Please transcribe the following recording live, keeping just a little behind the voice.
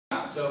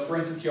So for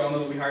instance, you all know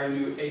that we hired a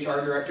new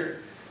HR director.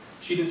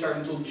 She didn't start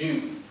until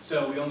June,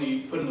 so we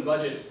only put in the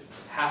budget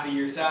half a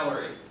year's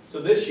salary. So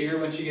this year,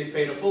 when she gets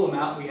paid a full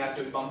amount, we have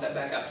to bump that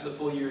back up to the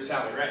full year's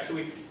salary, right? So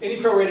any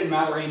prorated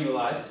amount were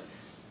annualized.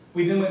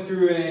 We then went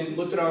through and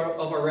looked at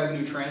our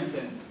revenue trends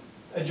and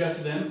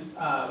adjusted them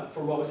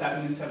for what was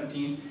happening in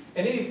 17.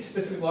 And any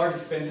specific large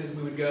expenses,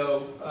 we would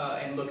go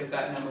and look at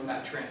that number and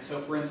that trend. So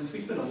for instance, we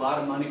spent a lot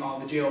of money on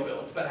the jail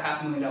bill. It's about a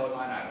 $500,000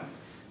 line item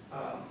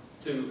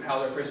to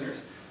house our prisoners.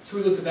 So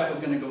we looked at that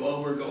was going to go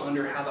over, go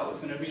under, how that was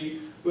going to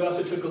be. We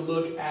also took a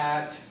look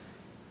at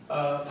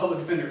public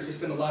defenders. We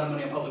spent a lot of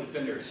money on public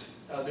defenders.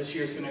 This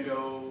year it's going to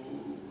go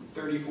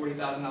 $30,000,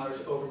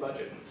 $40,000 over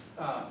budget.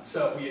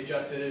 So we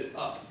adjusted it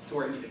up to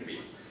where it needed to be.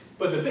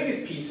 But the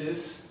biggest piece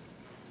is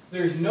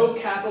there's no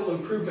capital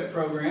improvement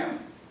program,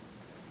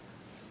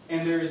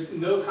 and there's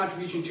no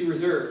contribution to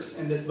reserves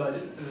in this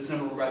budget, in this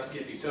number we're about to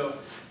give you. So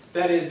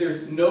that is,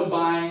 there's no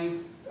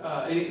buying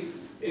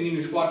any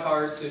new squad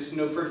cars, there's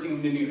no purchasing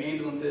of new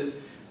ambulances,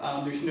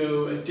 there's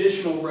no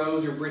additional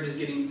roads or bridges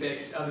getting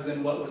fixed other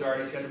than what was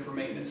already scheduled for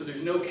maintenance. So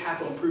there's no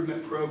capital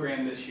improvement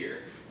program this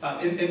year.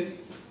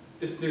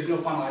 There's no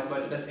finalized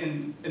budget, that's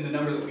in the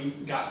number that we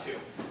got to.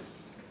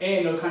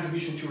 And no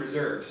contribution to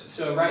reserves.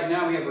 So right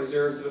now we have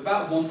reserves of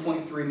about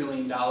 $1.3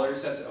 million,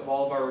 that's of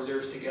all of our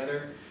reserves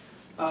together.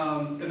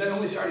 And that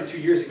only started 2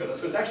 years ago,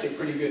 so it's actually a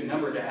pretty good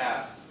number to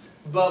have.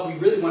 But we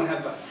really want to have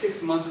about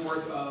 6 months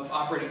worth of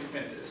operating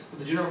expenses.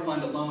 The general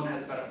fund alone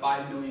has about a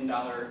 $5 million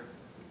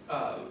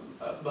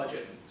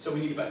budget. So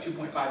we need about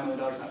 $2.5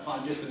 million in that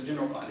fund just for the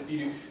general fund. If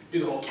you do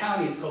the whole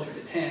county, it's closer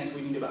to 10, so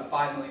we need about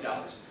 $5 million.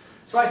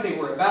 So I think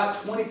we're about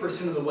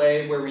 20% of the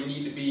way where we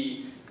need to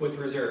be with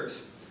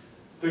reserves.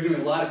 There's going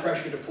to be a lot of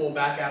pressure to pull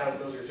back out of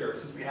those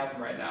reserves since we have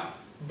them right now.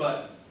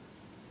 But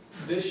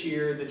this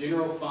year, the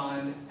general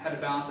fund had a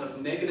balance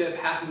of negative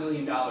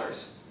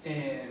 $500,000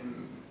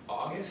 in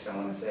August, I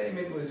want to say,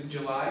 maybe it was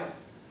July.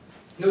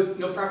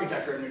 No property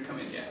tax revenue come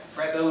in yet,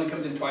 right? That only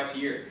comes in twice a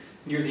year,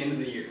 near the end of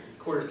the year,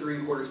 quarters 3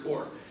 and quarters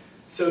 4.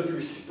 So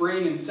through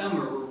spring and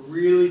summer, we're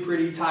really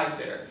pretty tight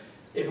there.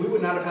 If we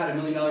would not have had $1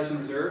 million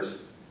in reserves,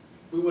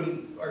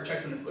 our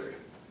checks wouldn't have cleared.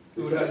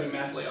 We would have had to do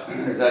mass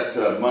layoffs. Is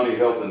that money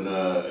held in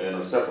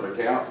a separate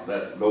account,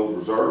 those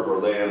reserves, or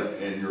are they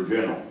in your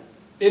general?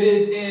 It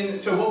is in,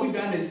 so what we've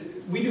done is,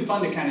 we do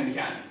fund accounting in the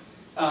county.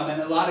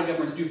 And a lot of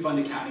governments do fund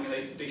accounting,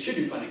 and they should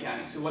do fund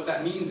accounting. So what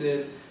that means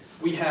is,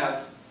 we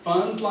have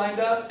funds lined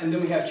up, and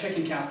then we have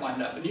checking accounts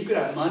lined up. And you could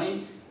have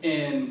money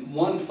in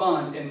one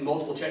fund in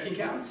multiple checking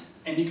accounts,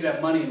 and you could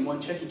have money in one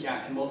checking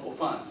account in multiple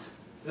funds.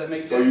 Does that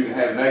make sense? So you can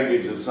have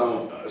negatives in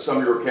some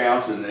of your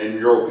accounts, and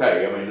you're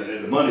okay. I mean,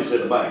 the money's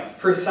in the bank.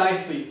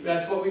 Precisely.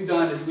 That's what we've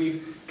done, is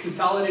we've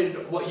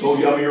consolidated what you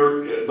see. So I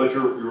mean, but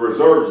your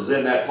reserves is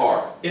in that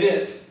part. It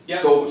is.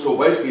 Yep. So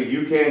basically,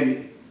 you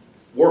can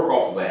work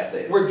off of that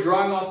then. We're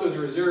drawing off those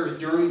reserves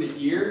during the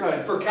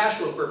year for cash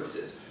flow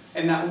purposes.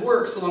 And that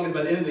works so long as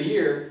by the end of the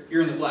year,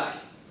 you're in the black.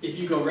 If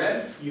you go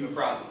red, you have a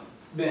problem.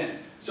 Then,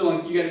 so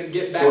long, you got to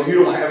get back to the black. So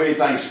you don't have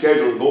anything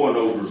scheduled to go in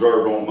those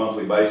reserves on a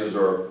monthly basis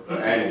or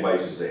an annual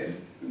basis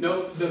then?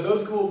 Nope,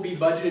 those will be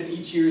budgeted in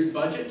each year's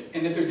budget.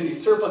 And if there's any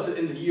surplus at the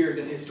end of the year,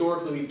 then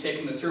historically we've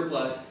taken the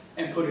surplus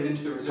and put it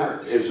into the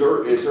reserves. Is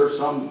there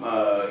some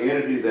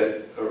entity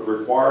that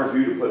requires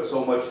you to put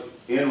so much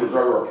in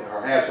reserve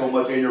or have so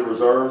much in your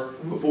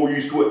reserve before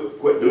you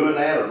quit doing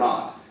that, or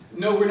not?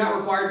 No, we're not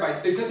required by,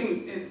 there's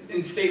nothing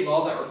in state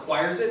law that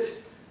requires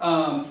it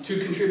to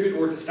contribute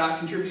or to stop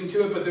contributing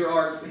to it, but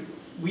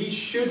we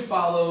should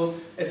follow,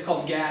 it's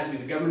called GASB,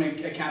 the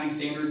Government Accounting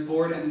Standards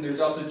Board, and there's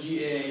also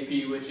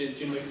GAAP, which is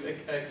Generally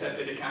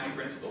Accepted Accounting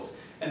Principles.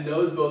 And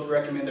those both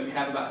recommend that we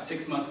have about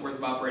 6 months worth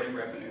of operating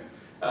revenue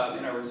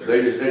in our reserves.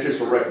 It's just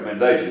a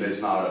recommendation,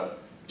 it's not a...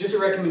 Just a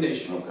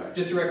recommendation. Okay.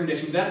 Just a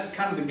recommendation. That's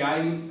kind of the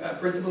guiding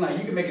principle. Now,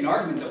 you can make an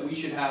argument that we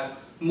should have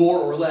more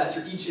or less,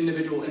 or each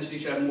individual entity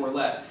should have more or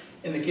less.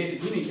 In the case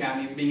of Union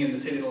County, being in the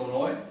state of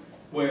Illinois,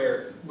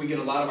 where we get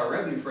a lot of our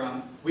revenue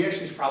from, we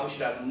actually probably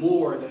should have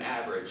more than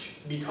average,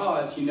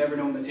 because you never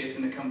know when the state's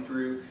going to come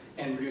through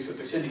and reduce what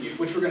they're sending you,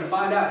 which we're going to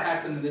find out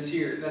happened this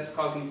year. That's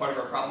causing part of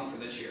our problem for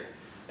this year,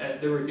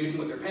 as they're reducing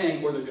what they're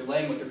paying or they're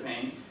delaying what they're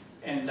paying,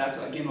 and that's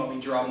again why we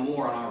draw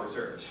more on our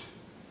reserves.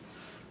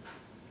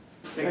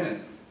 Make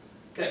sense?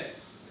 Okay.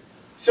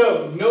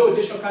 So no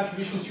additional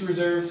contributions to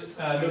reserves,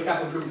 no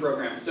capital improvement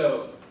program.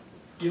 So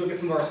you look at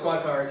some of our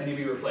squad cars, they need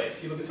to be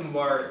replaced. You look at some of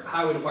our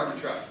highway department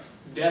trucks,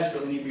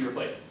 desperately need to be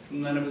replaced.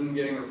 None of them are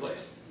getting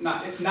replaced.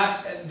 Not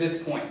at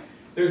this point.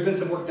 There's been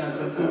some work done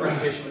since this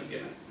presentation was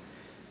given.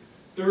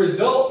 The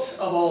result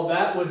of all of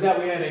that was that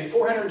we had a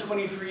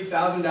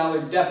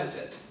 $423,000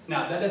 deficit.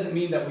 Now, that doesn't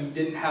mean that we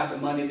didn't have the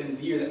money at the end of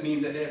the year. That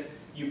means that if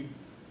you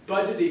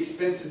budget the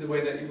expenses the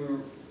way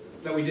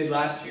that we did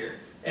last year,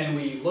 and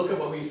we look at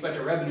what we expect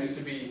our revenues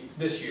to be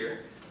this year,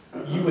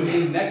 you would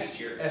end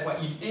next year,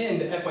 you'd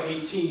end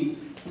FY18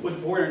 with a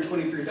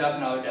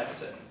 $423,000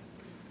 deficit.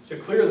 So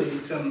clearly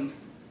some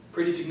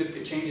pretty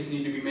significant changes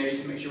need to be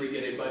made to make sure we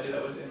get a budget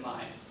that was in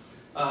line.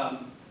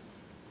 I'm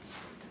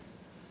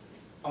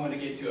going to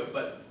get to it,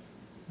 but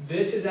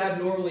This is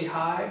abnormally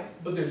high,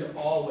 but there's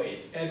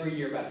always, every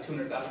year, about a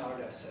 $200,000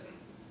 deficit.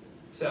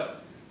 So,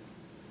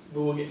 we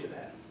will get to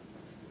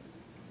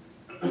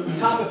that.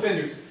 Top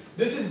offenders.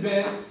 This has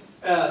been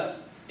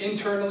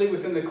internally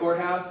within the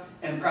courthouse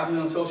and probably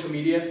on social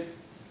media.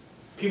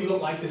 People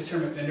don't like this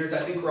term offenders.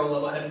 I think we're all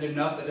level-headed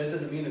enough that this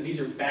doesn't mean that these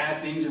are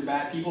bad things or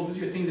bad people.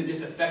 These are things that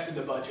just affected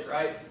the budget,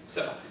 right?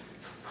 So,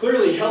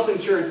 clearly health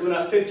insurance went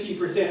up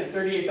 15%,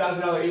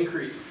 $38,000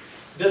 increase.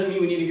 Doesn't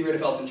mean we need to get rid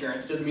of health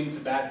insurance. Doesn't mean it's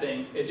a bad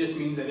thing. It just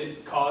means that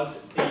it caused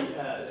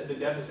the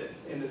deficit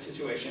in this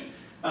situation.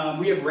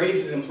 We have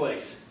raises in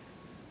place.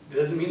 It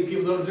doesn't mean that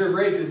people don't deserve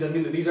raises. It doesn't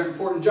mean that these aren't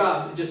important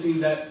jobs. It just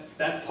means that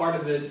that's part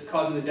of the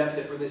causing the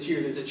deficit for this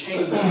year. There's a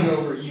change year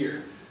over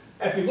year.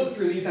 If we look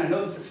through these, and I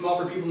know this is small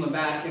for people in the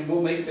back, and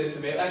we'll make this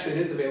available. Actually, it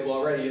is available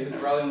already, isn't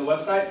it, Riley, on the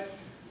website?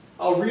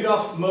 I'll read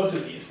off most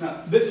of these.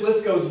 Now, this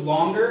list goes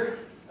longer,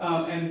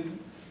 and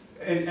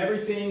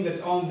everything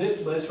that's on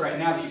this list right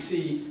now that you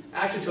see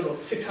actually totals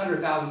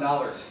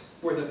 $600,000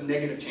 worth of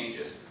negative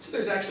changes. So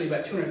there's actually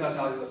about $200,000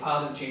 worth of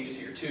positive changes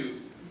here too,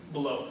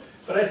 below.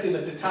 But I say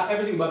that the top,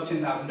 everything above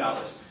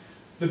 $10,000.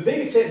 The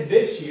biggest hit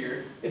this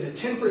year is a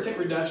 10%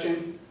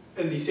 reduction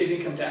in the state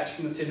income tax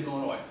from the state of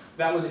Illinois.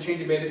 That was a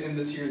change made in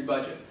this year's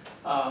budget.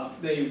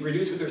 They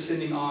reduced what they're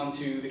sending on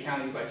to the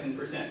counties by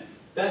 10%.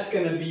 That's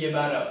going to be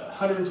about a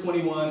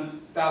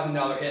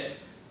 $121,000 hit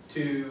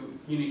to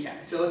Union County.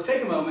 So let's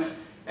take a moment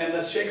and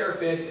let's shake our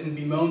fists and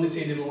bemoan the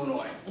state of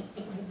Illinois.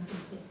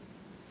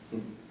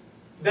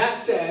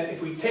 That said,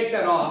 if we take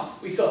that off,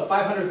 we still have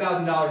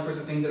 $500,000 worth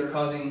of things that are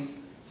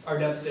causing our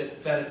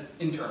deficit that is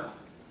internal.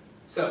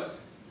 So,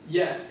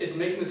 yes, it's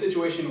making the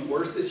situation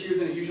worse this year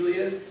than it usually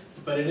is,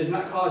 but it is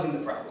not causing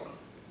the problem.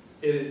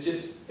 It is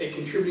just a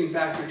contributing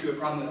factor to a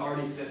problem that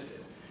already existed.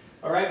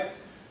 All right?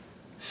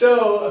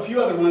 So, a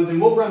few other ones,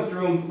 and we'll run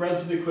through them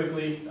relatively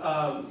quickly.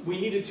 We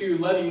needed to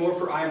levy more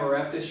for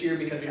IMRF this year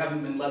because we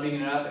haven't been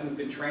levying enough and we've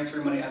been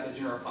transferring money out of the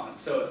general fund.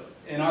 So,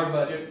 in our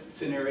budget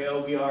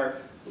scenario, we are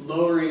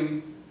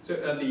lowering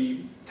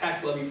the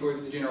tax levy for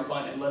the general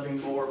fund and levying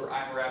more for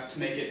IMRF to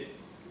make it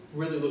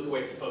really look the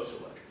way it's supposed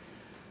to look.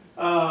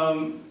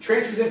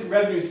 Transfers in from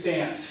revenue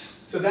stamps.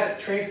 So that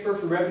transfer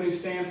from revenue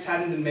stamps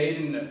hadn't been made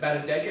in about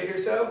a decade or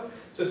so.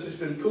 So it's just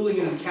been pooling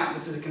in an account.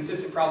 This is a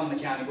consistent problem in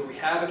the county where we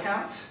have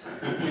accounts,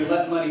 we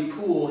let money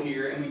pool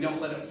here, and we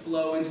don't let it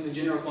flow into the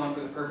general fund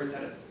for the purpose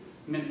that it's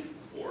meant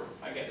for,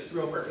 I guess its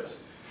real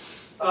purpose.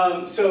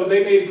 So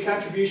they made a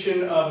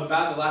contribution of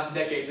about the last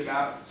decade's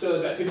amount, so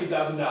about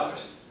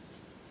 $50,000.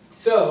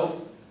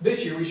 So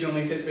this year we should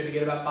only anticipate to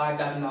get about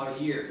 $5,000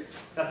 a year.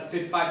 That's a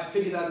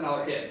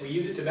 $50,000 hit. We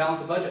used it to balance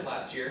the budget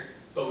last year,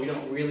 but we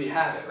don't really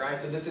have it, right?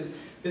 So this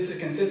is a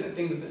consistent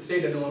thing that the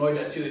state of Illinois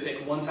does too. They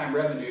take one-time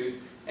revenues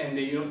and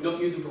they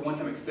don't use them for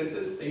one-time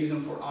expenses. They use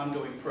them for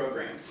ongoing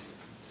programs.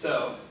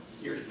 So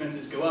your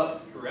expenses go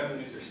up, your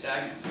revenues are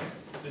stagnant.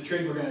 It's a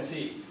trend we're going to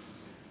see.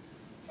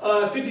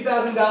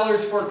 $50,000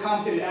 for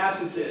compensated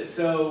absences.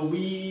 So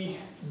we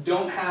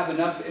don't have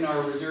enough in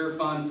our reserve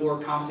fund for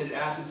compensated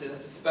absences.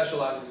 That's a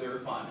specialized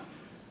reserve fund.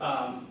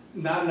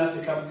 Not enough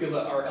to cover people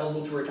that are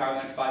eligible to retire in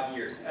the next 5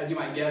 years. As you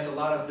might guess, a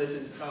lot of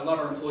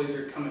our employees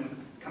are come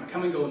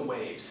and go in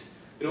waves.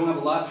 We don't have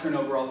a lot of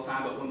turnover all the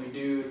time, but when we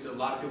do, it's a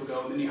lot of people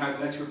go, and then you hire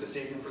the next group that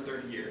stays in for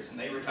 30 years, and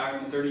they retire,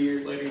 and 30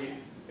 years later,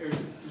 you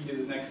do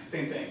the next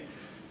same thing.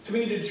 So we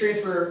needed to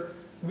transfer,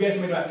 we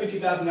estimate about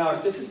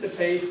 $50,000. This is to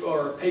pay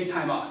for paid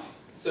time off.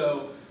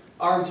 So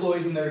our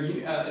employees in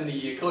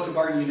the collective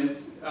bargaining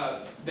units,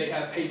 they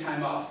have paid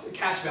time off,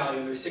 cash value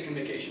of their sick and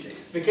vacation days.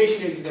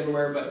 Vacation days is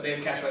everywhere, but they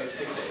have cash value of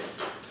sick days.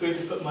 So we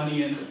have to put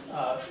money in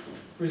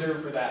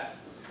reserve for that.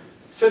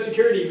 Social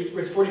Security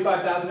was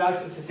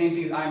 $45,000. It's the same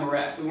thing as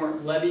IMRF. We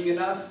weren't levying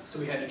enough, so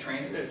we had to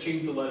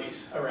change the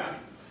levies around.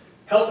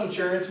 Health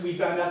insurance, we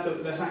found out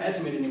that that's not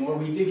estimated anymore.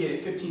 We did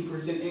get a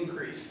 15%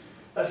 increase.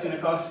 That's going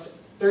to cost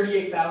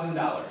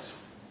 $38,000.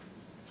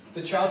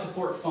 The Child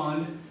Support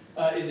Fund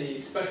is a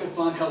special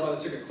fund held by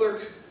the circuit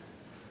clerks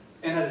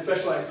and has a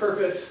specialized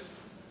purpose,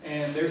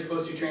 and they're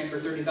supposed to transfer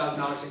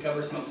 $30,000 to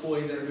cover some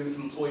employees that are doing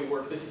some employee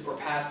work. This is for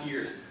past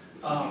years.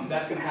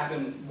 That's going to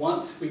happen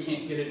once. We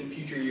can't get it in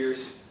future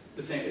years.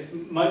 The same. It's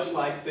much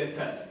like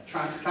the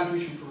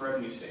contribution from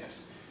revenue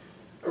stamps.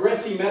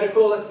 Arrestee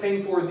medical, that's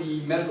paying for the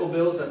medical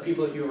bills of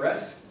people that you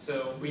arrest.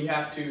 So we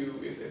have to,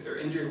 if they're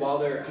injured while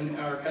they're in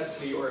our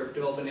custody or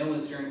develop an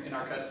illness in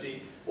our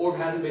custody, or if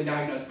it hasn't been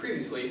diagnosed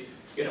previously,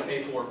 you got to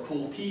pay for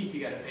pulled teeth,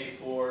 you got to pay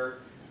for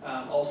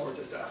all sorts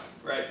of stuff,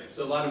 right?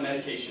 So a lot of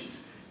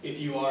medications. If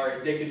you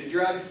are addicted to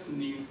drugs, then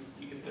you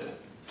get the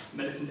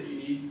medicine that you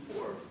need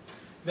for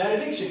that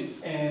addiction.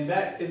 And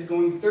that is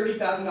going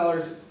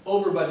 $30,000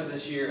 over budget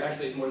this year.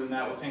 Actually, it's more than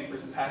that. We're paying for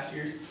some past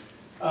years.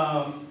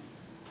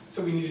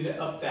 So we needed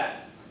to up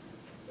that.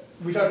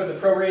 We talked about the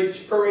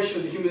proration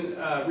of the human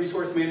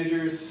resource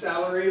manager's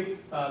salary.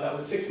 That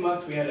was 6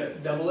 months. We had to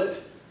double it.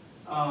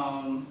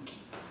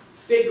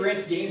 State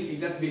grants games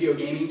fees, that's video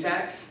gaming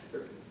tax.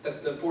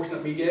 That's the portion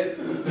that we get.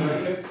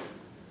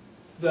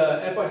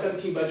 The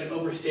FY17 budget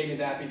overstated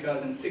that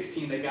because in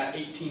 16 they got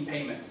 18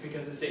 payments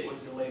because the state was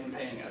delayed in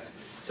paying us.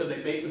 So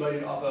they based the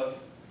budget off of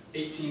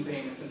 18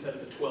 payments instead of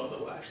the 12 that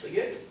we'll actually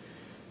get.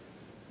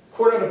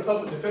 Court Order of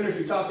Public Defenders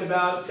we talked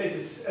about.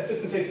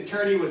 Assistant State's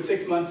Attorney was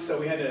 6 months, so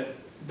we had to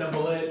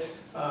double it,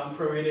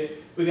 prorate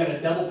it. We got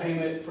a double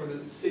payment for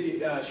the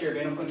city share of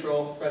animal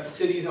control. Right? The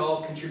cities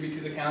all contribute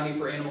to the county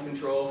for animal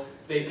control.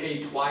 They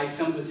paid twice.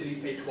 Some of the cities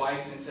paid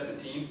twice in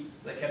 17.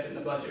 They kept it in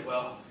the budget.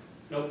 Well,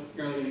 nope,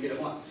 you're only going to get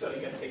it once, so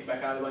you got to take it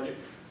back out of the budget.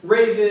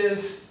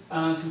 Raises,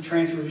 some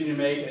transfers you need to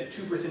make, a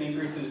 2%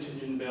 increase in the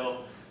detention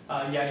bill,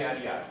 yada,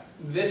 yada, yada.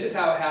 This is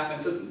how it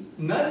happens. So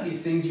none of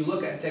these things you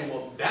look at and say,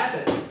 well,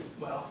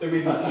 well, there may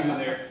be a few in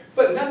there,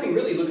 but nothing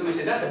really look at and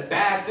say, that's a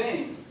bad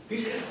thing.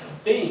 These are just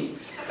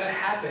things that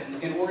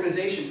happen in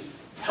organizations.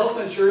 Health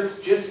insurance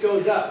just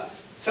goes up.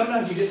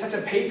 Sometimes you just have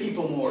to pay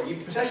people more. You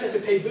especially have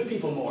to pay good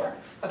people more.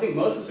 I think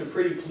most of us are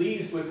pretty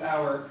pleased with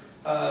our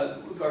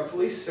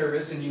police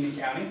service in Union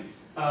County.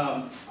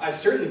 I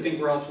certainly think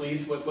we're all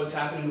pleased with what's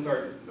happening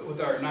with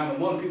our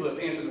 911 people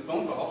that answer the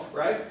phone call,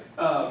 right?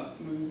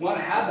 We want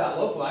to have that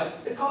localized.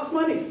 It costs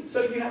money,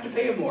 so you have to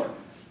pay them more.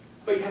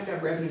 But you have to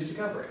have revenues to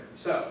cover it.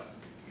 So,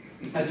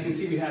 as you can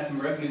see, we had some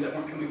revenues that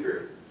weren't coming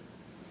through.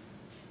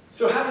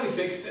 So how do we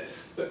fix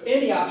this? So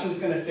any option that's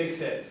going to fix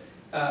it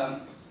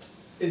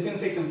is going to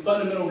take some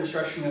fundamental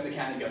restructuring of the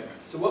county government.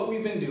 So what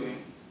we've been doing,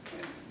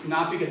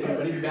 not because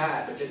anybody's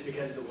bad, but just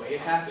because of the way it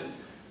happens,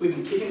 we've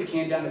been kicking the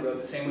can down the road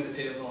the same way the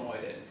state of Illinois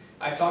did.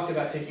 I talked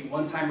about taking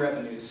one-time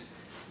revenues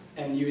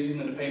and using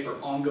them to pay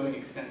for ongoing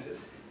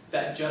expenses.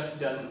 That just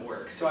doesn't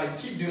work. So I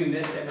keep doing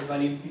this to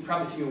everybody. You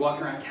probably see me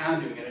walking around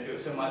town doing it. I do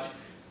it so much.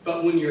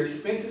 But when your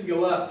expenses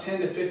go up 10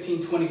 to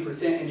 15,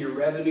 20% and your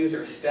revenues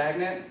are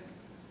stagnant,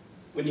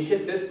 when you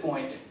hit this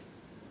point,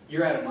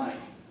 you're out of money.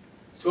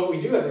 So what we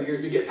do every year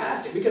is we get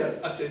past it. We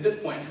get up to this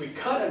point. So we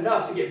cut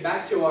enough to get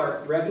back to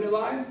our revenue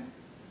line.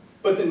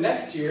 But the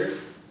next year,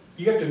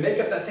 you have to make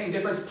up that same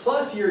difference,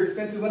 plus your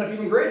expenses went up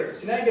even greater.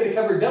 So now you got to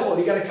cover double, and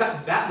you got to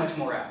cut that much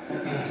more out.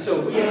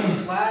 So we have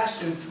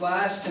slashed and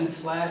slashed and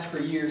slashed for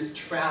years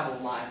travel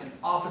lines and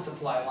office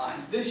supply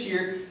lines. This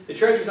year, the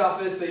treasurer's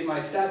office, my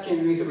staff came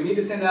to me and said, we need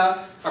to send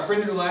out our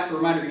friendly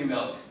reminder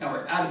emails. Now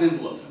we're out of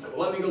envelopes. And so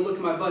well, let me go look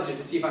at my budget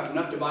to see if I have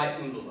enough to buy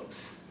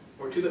envelopes.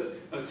 We're to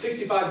a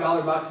 $65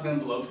 box of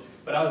envelopes,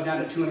 but I was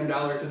down to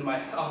 $200 in my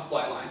office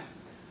supply line.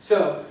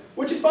 So,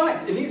 which is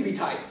fine. It needs to be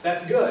tight.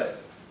 That's good.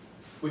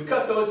 We've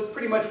cut those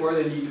pretty much where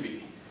they need to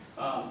be.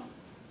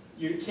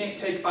 You can't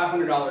take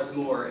 $500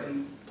 more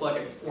and plug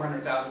a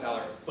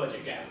 $400,000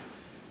 budget gap.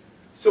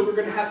 So we're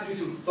going to have to do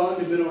some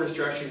fundamental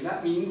restructuring.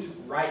 That means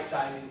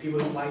right-sizing. People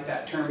don't like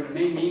that term, but it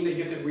may mean that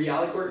you have to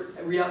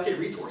reallocate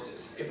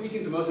resources. If we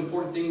think the most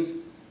important things,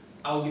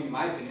 I'll give you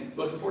my opinion, the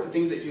most important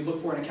things that you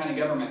look for in a county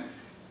government,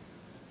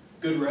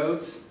 good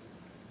roads,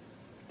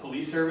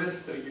 police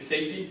service, so your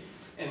safety,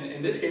 and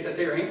in this case, I'd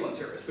say our ambulance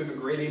service. We have a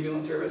great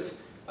ambulance service.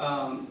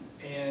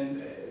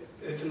 And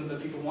it's something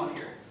that people want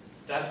here.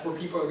 That's where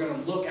people are going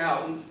to look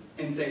out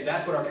and say,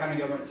 that's what our county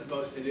government is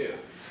supposed to do.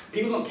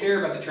 People don't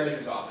care about the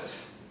treasurer's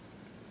office.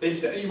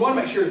 You want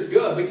to make sure it's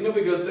good, but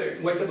nobody goes there,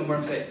 wakes up in the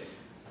morning and say,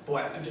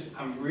 boy,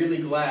 I'm really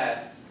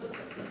glad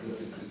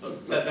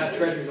that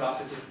treasurer's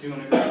office is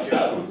doing a great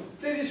job.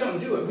 They just don't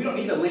do it. We don't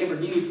need a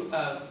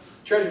Lamborghini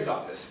treasurer's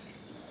office.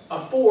 A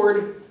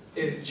Ford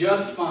is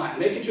just fine.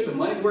 Making sure the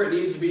money's where it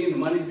needs to be and the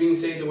money's being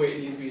saved the way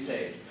it needs to be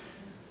saved.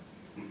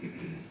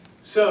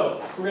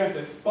 So, we're going to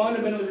have to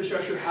fundamentally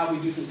restructure how we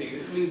do some things.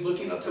 It means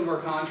looking up some of our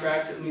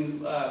contracts. It means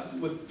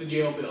with the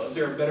jail bill, is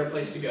there a better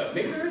place to go?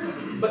 Maybe there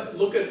isn't, but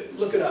look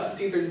it up.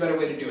 See if there's a better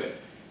way to do it.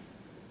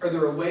 Are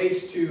there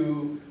ways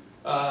to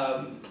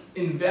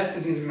invest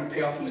in things that are going to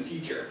pay off in the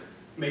future?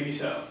 Maybe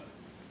so.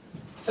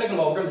 Second of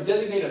all, we're going to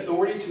designate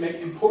authority to make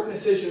important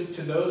decisions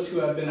to those who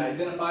have been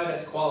identified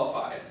as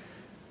qualified.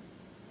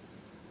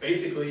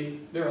 Basically,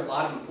 there are a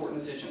lot of important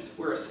decisions.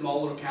 We're a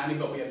small little county,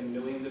 but we have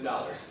millions of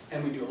dollars.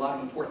 And we do a lot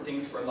of important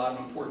things for a lot of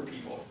important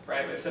people,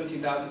 right? We have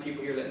 17,000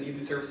 people here that need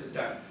the services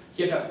done.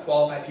 You have to have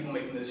qualified people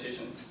making the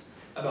decisions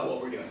about what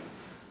we're doing.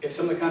 If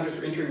some of the contracts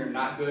we're entering are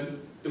not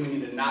good, then we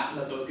need to not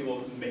let those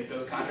people make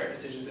those contract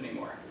decisions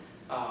anymore.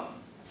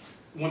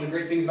 One of the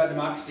great things about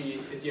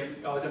democracy is you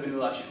always have a new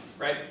election,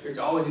 right? There's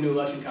always a new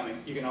election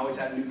coming. You can always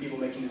have new people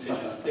making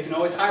decisions. They can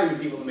always hire new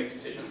people to make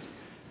decisions.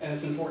 And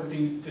it's an important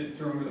thing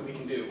to remember that we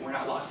can do. We're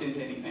not locked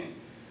into anything.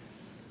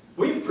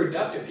 We have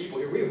productive people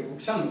here. We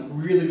have some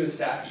really good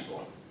staff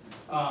people.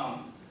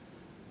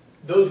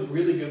 Those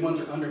really good ones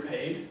are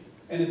underpaid,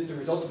 and it's the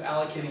result of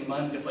allocating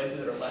money to places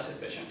that are less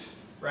efficient,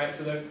 right?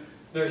 So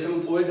there are some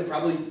employees that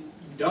probably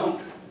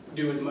don't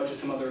do as much as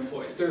some other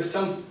employees. There are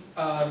some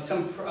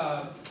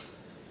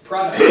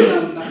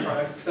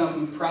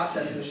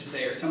processes, I should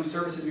say, or some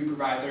services we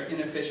provide that are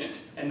inefficient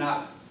and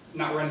not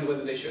running the way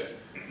that they should.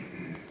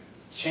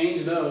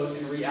 Change those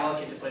and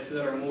reallocate to places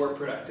that are more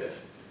productive.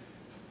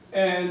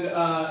 And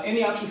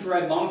any option to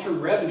provide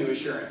long-term revenue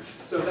assurance.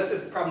 So that's a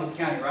problem with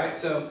the county, right?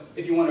 So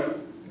if you want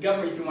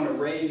to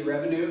raise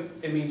revenue,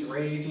 it means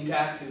raising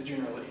taxes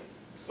generally.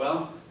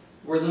 Well,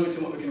 we're limited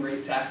to what we can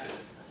raise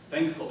taxes.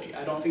 thankfully.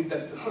 I don't think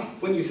that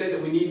when you say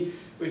that we need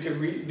to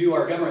redo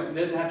our government,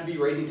 it doesn't have to be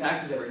raising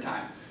taxes every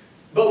time.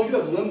 But we do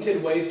have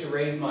limited ways to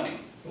raise money.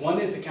 One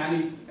is the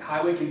county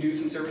highway can do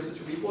some services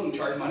for people and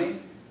charge money.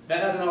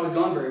 That hasn't always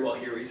gone very well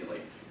here recently.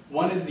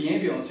 One is the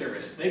ambulance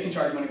service. They can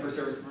charge money for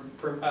services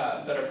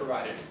that are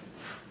provided.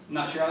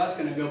 Not sure how that's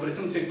going to go, but it's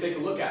something to take a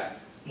look at.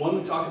 One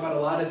we talked about a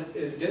lot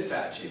is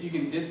dispatch. If you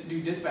can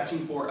do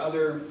dispatching for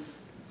other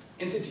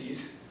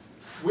entities,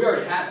 we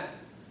already have it.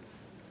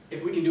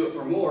 If we can do it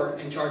for more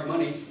and charge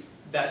money,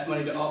 that's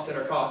money to offset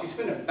our costs. You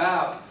spend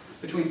about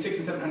between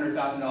 $600,000 and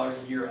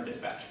 $700,000 a year on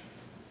dispatch.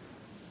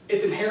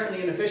 It's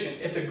inherently inefficient.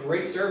 It's a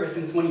great service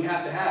and it's one you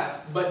have to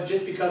have, but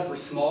just because we're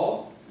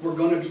small, we're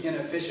going to be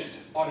inefficient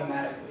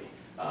automatically.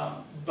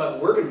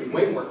 But we're going to be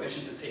way more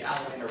efficient than, say,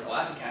 Alexander or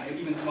Pulaski County,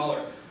 even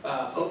smaller,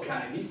 Pope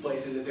County. These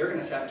places, if they're going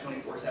to staff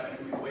 24/7, they're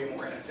going to be way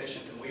more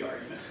inefficient than we are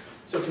even.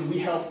 So can we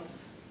help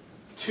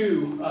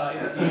two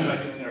entities by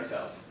doing it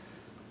ourselves?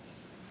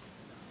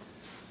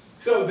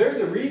 So there's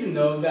a reason,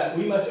 though, that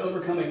we must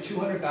overcome a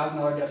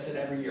 $200,000 deficit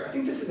every year. I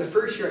think this is the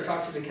first year I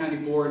talked to the county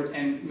board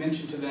and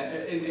mentioned to them,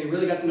 and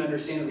really got them to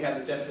understand that we have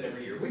the deficit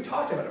every year. We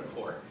talked about it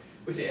before.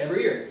 We say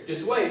every year,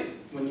 just wait.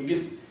 When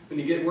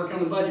you get working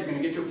on the budget, you're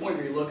going to get to a point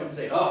where you look up and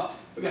say, oh,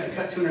 we've got to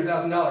cut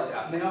 $200,000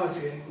 out. And they always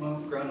say, well,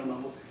 groan and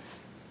mumble.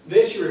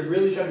 This year, we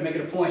really tried to make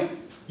it a point.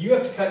 You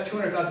have to cut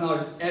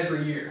 $200,000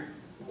 every year.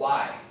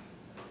 Why?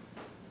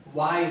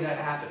 Why is that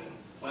happening?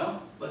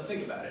 Well, let's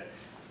think about it.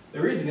 The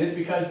reason is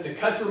because the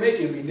cuts we're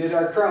making, we did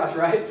our cross,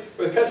 right?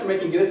 But the cuts we're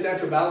making get us down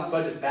to a balanced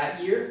budget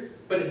that year,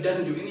 but it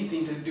doesn't do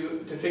anything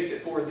to fix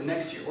it for the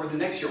next year, or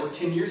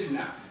 10 years from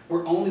now.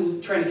 We're only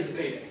trying to get to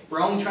payday.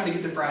 We're only trying to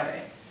get to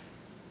Friday.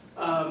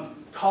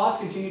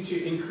 Costs continue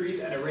to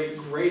increase at a rate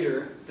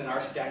greater than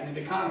our stagnant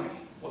economy.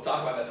 We'll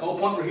talk about that. The whole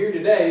point we're here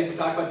today is to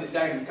talk about the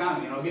stagnant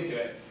economy, and I'll get to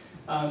it.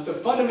 So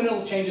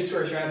fundamental changes to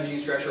our strategy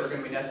and structure are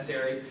going to be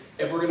necessary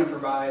if we're going to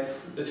provide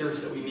the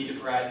service that we need to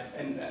provide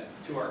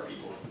to our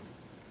people.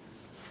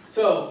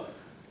 So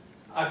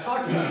I've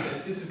talked about this.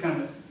 This is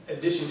kind of an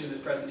addition to this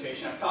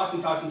presentation. I've talked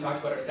about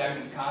our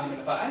stagnant economy,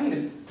 and I thought I need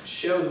to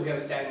show that we have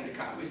a stagnant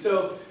economy.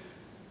 So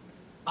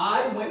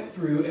I went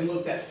through and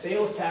looked at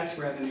sales tax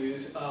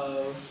revenues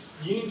of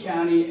Union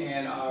County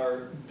and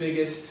our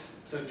biggest,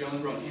 so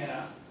Jonesboro,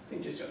 Indiana, I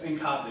think just in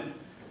Cobden.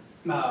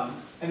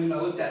 And I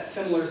looked at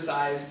similar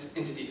sized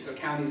entities, so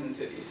counties and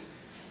cities.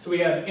 So we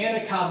have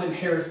Anna, Cobden,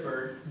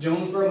 Harrisburg,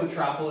 Jonesboro,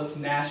 Metropolis,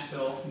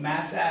 Nashville,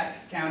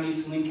 Massac County,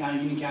 Saline County,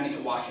 Union County,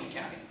 and Washington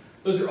County.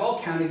 Those are all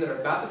counties that are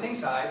about the same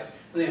size,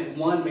 and they have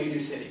one major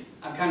city.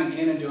 I'm counting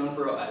Anna and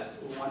Jonesboro as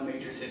one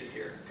major city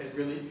here, because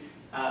really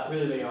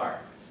they are.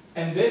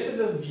 And this is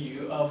a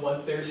view of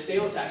what their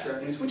sales tax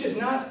revenues, which is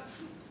not,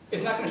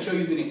 it's not going to show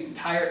you the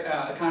entire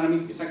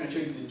economy. It's not going to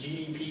show you the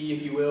GDP,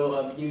 if you will,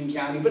 of Union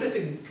County, but it's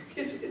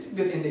a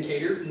good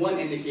indicator, one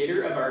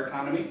indicator of our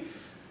economy.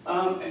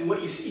 And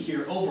what you see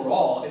here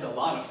overall is a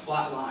lot of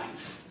flat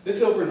lines. This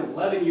is over an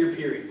 11-year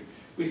period.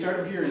 We start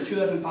over here in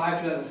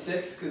 2005,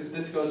 2006, because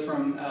this goes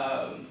from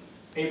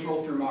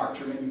April through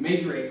March, or maybe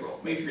May through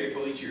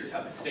April each year is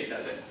how the state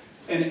does it.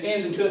 And it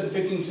ends in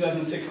 2015,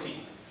 2016.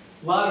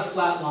 A lot of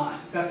flat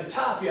lines. At the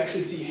top, you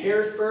actually see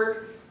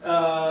Harrisburg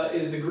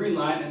is the green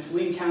line, and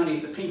Saline County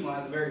is the pink line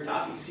at the very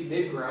top. You can see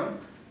they've grown.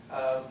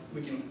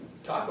 We can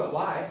talk about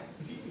why,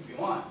 if you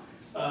want.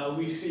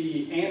 We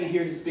see Anna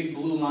here is this big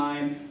blue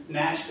line.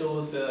 Nashville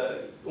is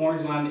the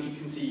orange line that you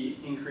can see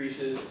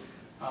increases.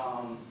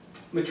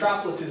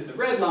 Metropolis is the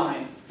red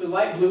line. The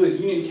light blue is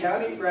Union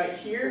County right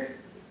here.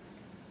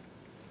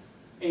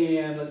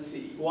 And let's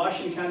see,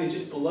 Washington County is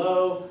just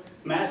below.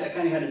 Massac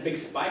County had a big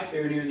spike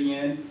there near the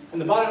end. And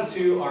the bottom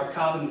two are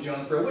Cobden and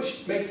Jonesboro,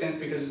 which makes sense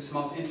because they're the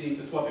smallest entities,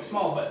 that's why they're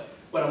small, but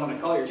what I want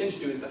to call your attention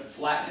to is the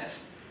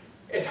flatness.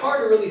 It's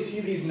hard to really see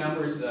these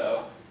numbers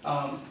though.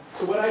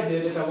 So what I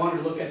did is I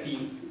wanted to look at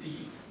the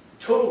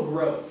total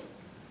growth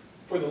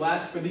for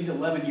these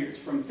 11 years,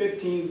 from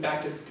 15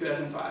 back to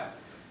 2005.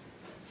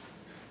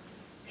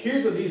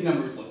 Here's what these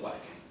numbers look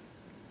like.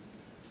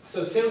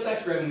 So sales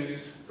tax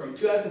revenues from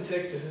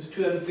 2006 to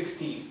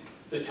 2016,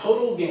 the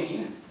total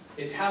gain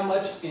is how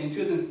much in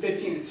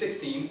 2015 and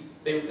 16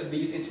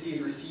 these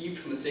entities received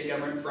from the state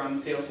government from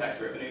sales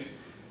tax revenues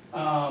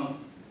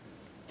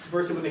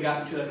versus what they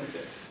got in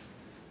 2006.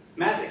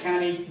 Massac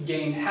County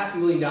gained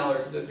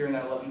 $500,000 during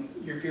that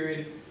 11-year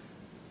period.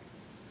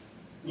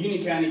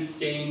 Union County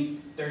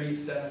gained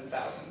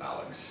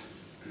 $37,000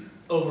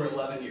 over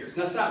 11 years.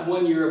 And that's not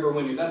 1 year over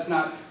 1 year. That's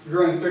not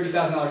growing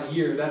 $30,000 a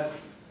year. That's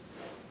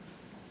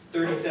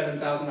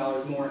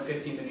 $37,000 more in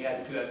 15 than you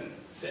had in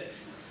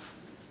 2006.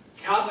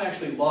 Cobden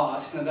actually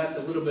lost. Now that's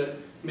a little bit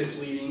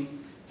misleading.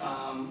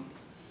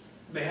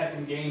 They had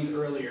some gains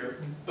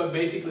earlier, but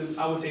basically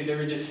I would say they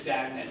were just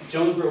stagnant.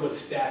 Jonesboro was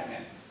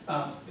stagnant.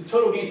 The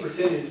total gain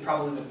percentage is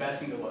probably the best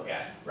thing to look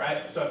at,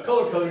 right? So I've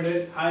color-coded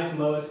it, highest and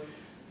lowest.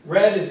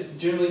 Red is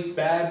generally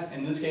bad,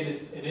 and in this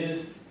case it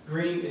is.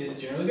 Green is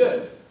generally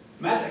good.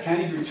 Massac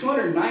County grew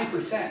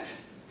 209%.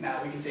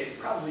 Now we can say it's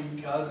probably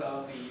because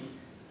of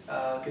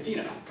the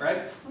casino,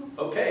 right?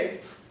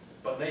 Okay,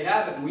 but they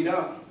have it and we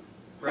don't.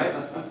 right?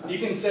 You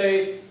can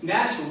say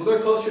Nashville, well, they're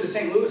closer to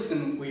St. Louis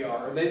than we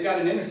are, or they've got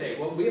an interstate.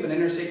 Well, we have an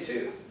interstate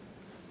too,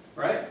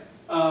 right?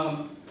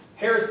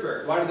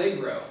 Harrisburg, why do they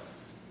grow?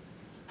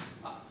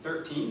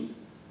 13,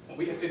 well,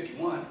 we have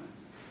 51.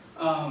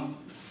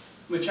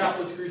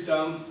 Metropolis grew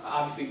some,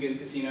 obviously good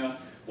casino,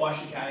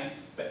 Washington County,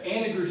 but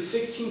Anna grew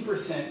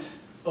 16%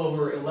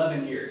 over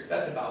 11 years.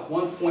 That's about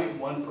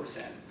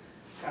 1.1%.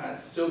 Kind of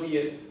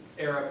Soviet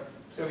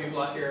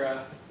bloc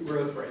era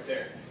growth right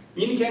there.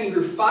 Union County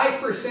grew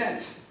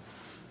 5%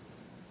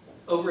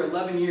 over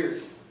 11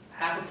 years,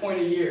 half a point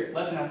a year,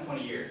 less than half a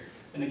point a year.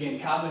 And again,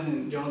 Calvin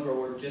and Jonesboro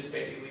were just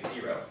basically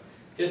zero.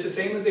 Just the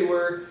same as they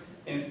were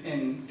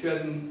in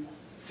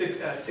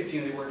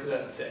 2016 they were in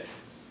 2006.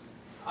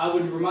 I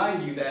would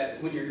remind you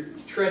that when you're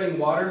treading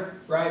water,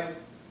 right,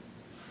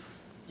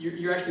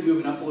 you're actually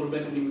moving up a little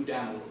bit, then you move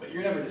down a little bit.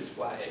 You're never just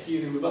flat. You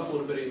either move up a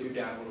little bit or you move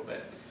down a little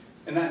bit.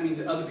 And that means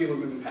that other people are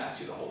moving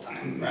past you the whole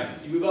time, right?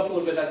 So you move up a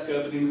little bit, that's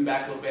good, but then you move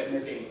back a little bit and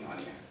they're gaining on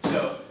you.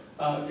 So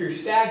if you're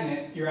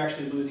stagnant, you're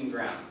actually losing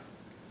ground.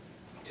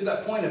 To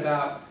that point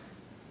about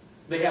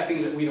they have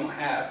things that we don't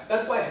have,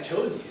 that's why I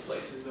chose these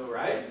places though,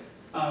 right?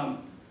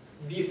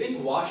 Do you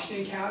think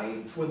Washington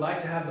County would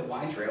like to have the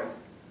wine trail?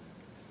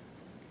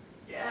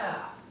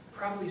 Yeah,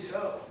 probably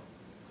so.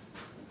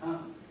 Do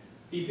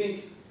you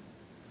think,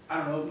 I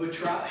don't know,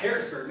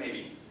 Harrisburg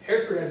maybe?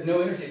 Harrisburg has no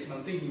interstates, if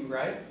I'm thinking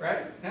right?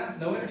 Yeah,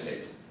 no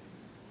interstates.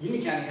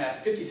 Union County has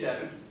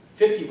 57,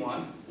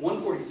 51,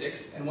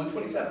 146, and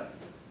 127.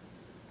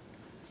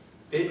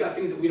 They've got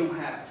things that we don't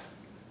have.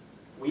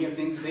 We have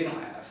things that they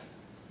don't have.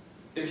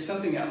 There's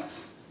something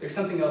else. There's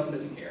something else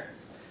missing here.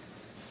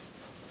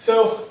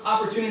 So,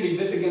 opportunity,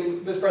 this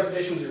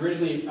presentation was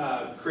originally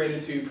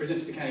created to present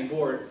to the county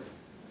board.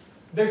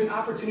 There's an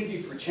opportunity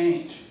for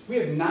change. We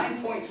have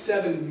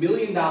 $9.7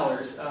 million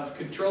of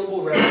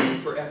controllable revenue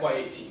for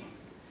FY18.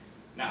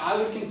 Now, I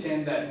would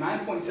contend that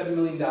 $9.7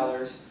 million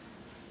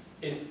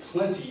is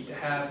plenty to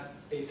have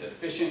a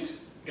sufficient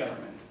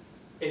government.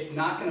 It's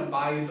not going to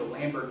buy you the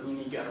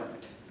Lamborghini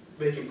government.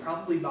 They can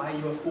probably buy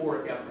you a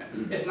Ford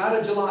government. It's not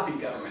a jalopy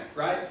government,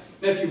 right?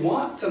 Now, if you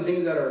want some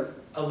things that are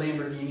a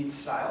Lamborghini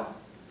style,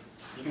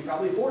 you can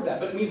probably afford that,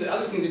 but it means that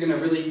other things are going to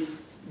really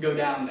go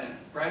down then,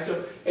 right?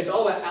 So it's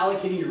all about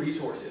allocating your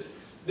resources.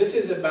 This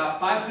is about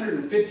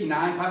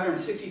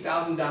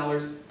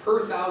 $560,000 per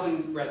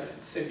 1,000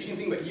 residents. So if you can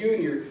think about you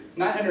and your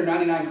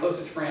 999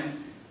 closest friends,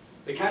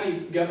 the county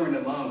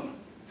government alone,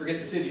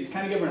 forget the cities,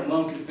 county government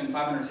alone can spend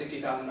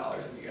 $560,000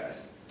 on you guys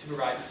to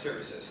provide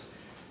services.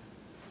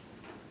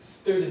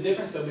 There's a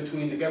difference though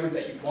between the government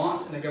that you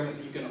want and the government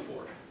that you can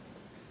afford.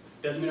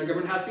 Doesn't mean our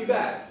government has to be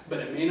bad, but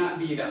it may not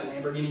be that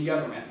Lamborghini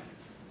government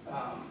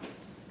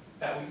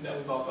that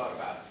we've all thought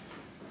about.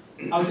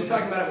 I was just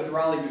talking about it with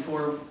Raleigh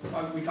before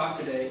we talked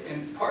today,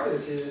 and part of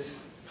this is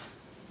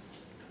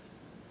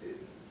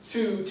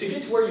to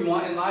get to where you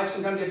want in life,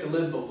 sometimes you have to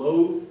live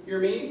below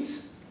your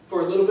means for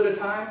a little bit of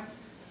time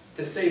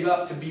to save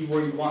up to be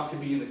where you want to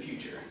be in the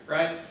future,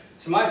 right?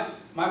 So my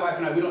wife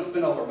and I, we don't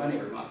spend all of our money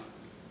every month.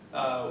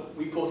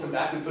 We pull some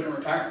back and put it in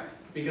retirement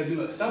because we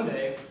know that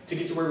someday, to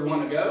get to where we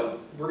want to go,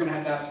 we're going to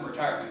have some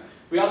retirement.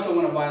 We also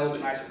want to buy a little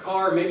bit nicer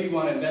car, maybe we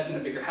want to invest in a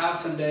bigger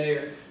house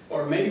someday,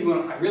 or maybe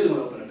I really want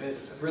to open a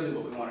business. That's really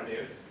what we want to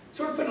do.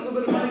 So we're putting a little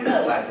bit of money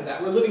aside for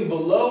that. We're living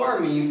below our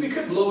means. We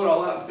could blow it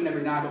all out and spend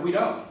every dime, but we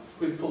don't.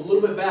 We pull a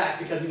little bit back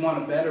because we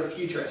want a better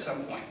future at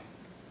some point.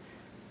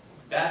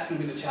 That's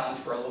going to be the challenge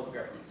for our local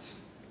governments.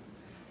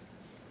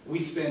 We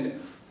spend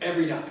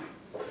every dime.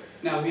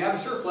 Now, we have a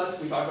surplus.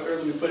 We talked about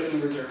earlier, we put it in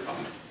the reserve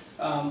fund.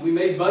 We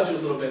may budget a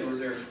little bit in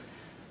reserve.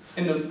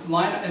 And the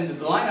line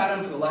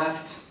item for the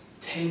last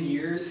 10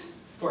 years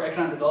for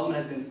economic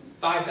development has been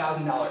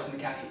 $5,000 in the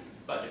county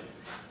budget.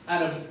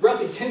 Out of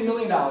roughly $10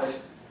 million,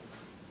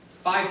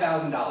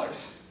 $5,000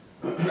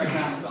 for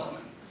economic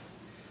development.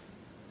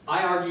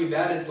 I argue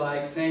that is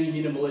like saying you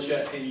need a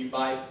militia and you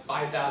buy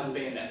 5,000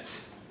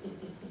 bayonets.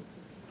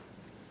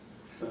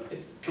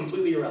 It's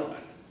completely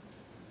irrelevant.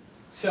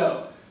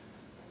 So,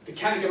 the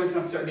county government's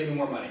going to start giving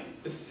more money.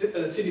 The city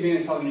of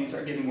Indiana is probably going to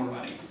start giving more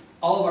money.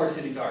 All of our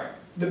cities are.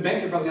 The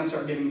banks are probably going to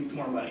start giving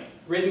more money.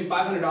 Raising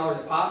 $500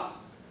 a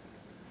pop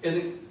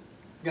isn't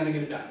going to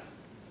get it done.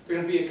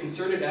 There's going to be a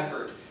concerted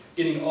effort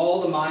getting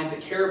all the minds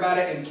that care about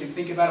it and can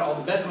think about it, all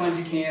the best minds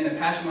you can, and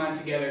passionate minds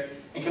together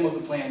and come up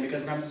with a plan,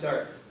 because we're going to have to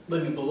start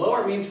living below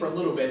our means for a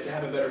little bit to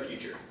have a better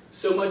future.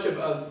 So much of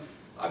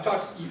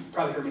you've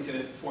probably heard me say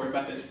this before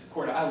about this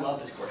courthouse. I love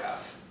this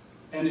courthouse,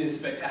 and it is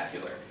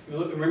spectacular. If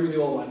you remember the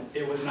old one,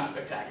 it was not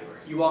spectacular.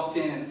 You walked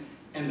in,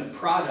 and the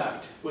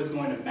product was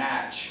going to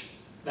match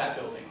that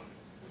building.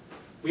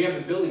 We have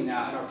the building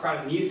now, and our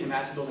product needs to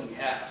match the building we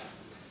have.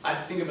 I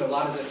think of it a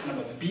lot as a kind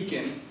of a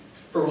beacon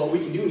for what we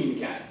can do in Union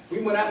County. We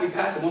went out, we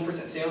passed a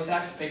 1% sales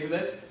tax to pay for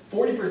this.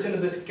 40%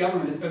 of this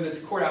government, or this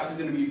courthouse, is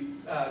going to be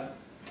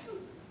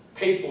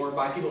paid for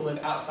by people that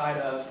live outside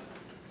of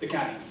the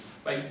county,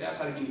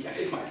 outside of Union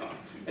County. It's my phone.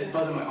 It's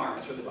buzzing my arm.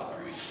 It's really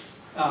bothering me.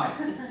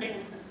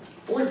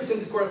 40% of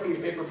this courthouse is going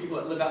to be paid for people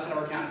that live outside of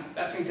our county.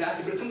 That's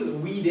fantastic, but it's something that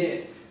we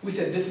did. We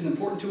said, this is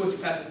important to us to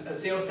pass a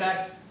sales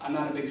tax. I'm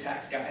not a big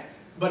tax guy.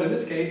 But in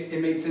this case,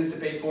 it made sense to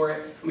pay for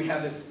it, and we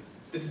have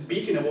this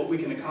beacon of what we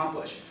can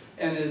accomplish.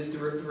 And it is the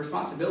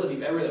responsibility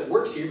of everyone that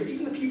works here, but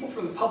even the people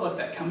from the public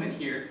that come in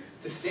here,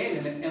 to stand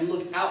in it and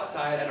look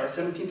outside at our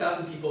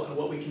 17,000 people and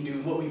what we can do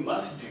and what we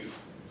must do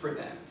for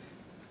them.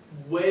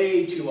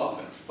 Way too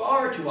often,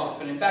 far too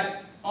often, in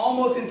fact,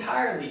 almost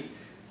entirely,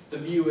 the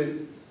view is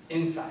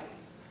inside.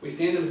 We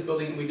stand in this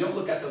building and we don't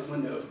look at those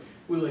windows.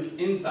 We look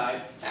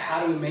inside at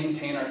how do we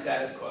maintain our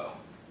status quo.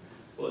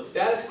 Well, the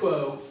status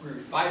quo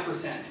grew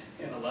 5%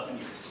 in 11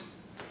 years.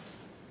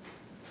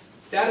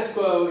 Status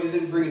quo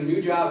isn't bringing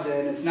new jobs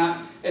in. It's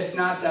not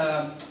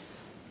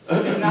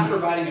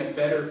providing a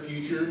better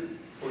future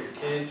for your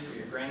kids, for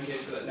your grandkids,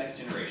 for that next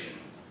generation.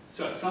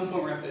 So at some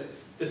point we're going to have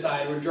to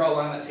decide, we're going to draw a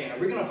line in that sand. Are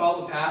we going to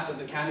follow the path of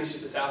the counties to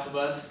the south of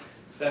us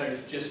that are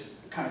just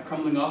kind of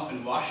crumbling off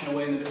and washing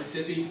away in the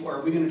Mississippi? Or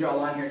are we going to draw a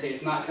line here and say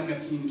it's not coming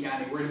up to Union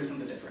County, we're going to do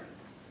something different?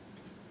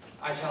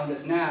 I challenge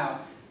us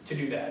now to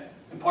do that.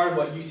 And part of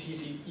what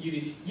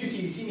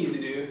UCDC needs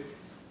to do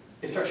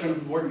is start showing up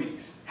at board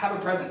meetings. Have a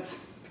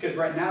presence. Because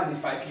right now, these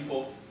 5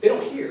 people, they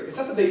don't hear. It's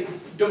not that they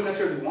don't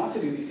necessarily want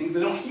to do these things, they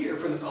don't hear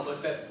from the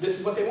public that this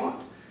is what they want.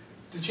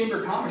 The Chamber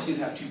of Commerce needs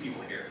to have 2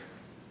 people here.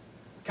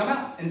 Come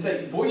out and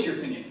say, voice your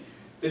opinion.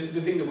 This is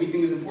the thing that we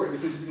think is important.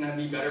 We think this is going to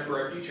be better for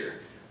our future.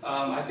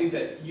 I think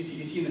that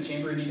UCDC and the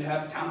Chamber need to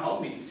have town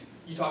hall meetings.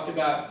 You talked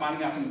about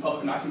finding out from the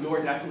public, knocking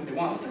doors, asking what they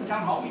want. Let's have a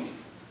town hall meeting.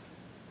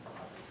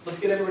 Let's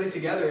get everybody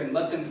together and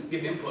let them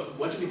give input.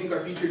 What do we think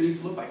our future needs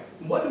to look like?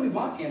 What do we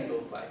want Canada to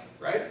look like,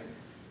 right?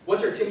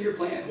 What's our 10-year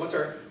plan? What's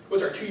our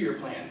 2-year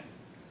plan?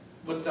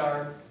 What's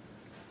our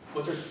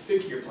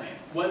 50-year plan?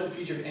 What is the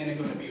future of Anna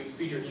going to be? What's the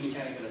future of Union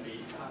County going to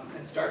be?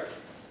 And start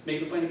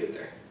making a plan to get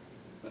there.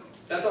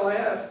 That's all I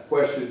have.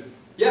 Question.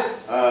 Yeah.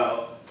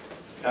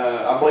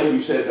 I believe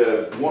you said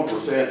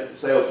 1%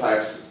 sales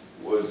tax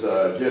was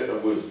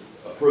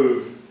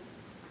approved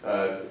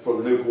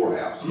for the new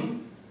courthouse.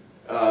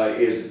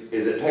 Mm-hmm. Is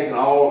it taking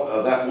all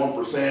of that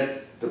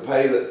 1% to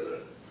pay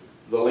the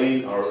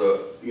lien or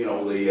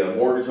the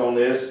mortgage on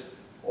this,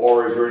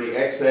 or is there any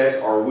excess,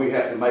 or we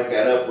have to make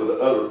that up with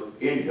other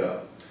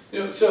income?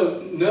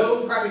 So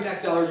no property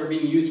tax dollars are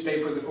being used to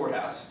pay for the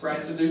courthouse,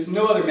 right? So there's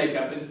no other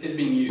makeup is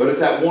being used. But it's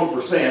that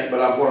 1%.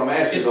 But what I'm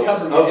asking it's of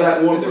covering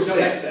that 1%. There's no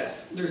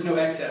excess. There's no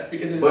excess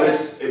because. But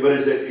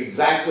is it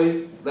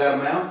exactly that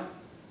amount?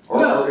 Or,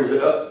 no. Or is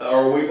it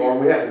or we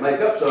have to make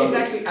up something? It's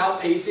actually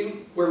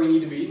outpacing where we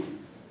need to be.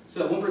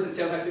 So that 1%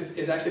 sales tax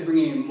is actually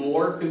bringing in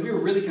more because we were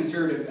really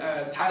conservative.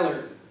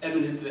 Tyler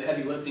Edmonds did the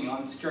heavy lifting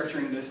on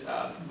structuring this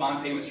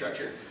bond payment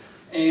structure,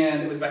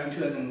 and it was back in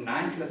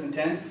 2009,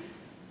 2010.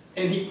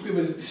 And it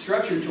was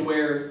structured to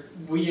where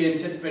we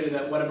anticipated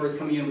that whatever was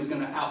coming in was going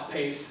to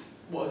outpace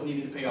what was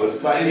needed to pay off. But the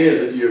thing is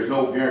that there's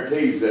no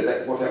guarantees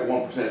that what that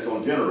 1% is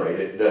going to generate,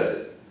 it does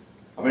it.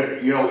 I mean,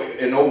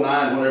 in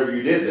 09, whenever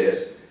you did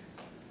this,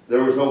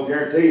 there was no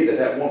guarantee that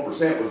that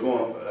 1%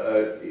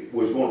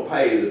 was going to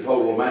pay the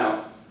total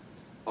amount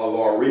of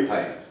our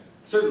repayment.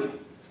 Certainly.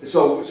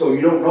 So you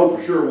don't know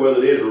for sure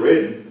whether it is or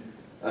isn't.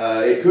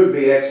 It could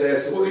be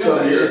excess some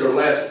years or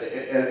less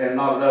and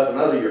not enough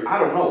another year. I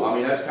don't know. I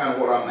mean, that's kind of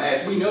what I'm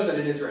asking. We know that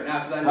it is right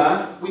now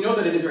because we know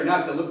that it is right now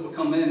because I look what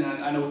come in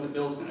and I know what the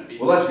bill's going to be.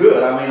 Well, that's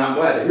good. I mean, I'm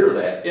glad to hear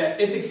that. Yeah,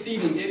 it's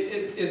exceeding.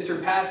 It's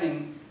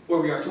surpassing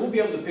where we are. So we'll be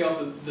able to pay off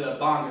the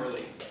bonds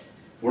early.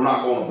 We're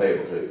not going to be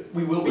able to.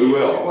 We will be able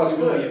to. Oh, that's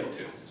we will good. be able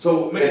to.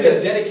 So, but it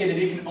is dedicated.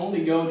 It can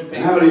only go to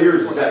pay. How many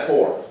years is that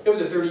for? It was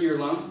a 30-year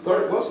loan.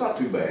 30. Well, it's not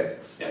too bad.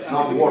 Yeah,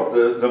 not what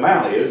the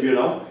amount is,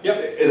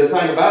 Yep. And the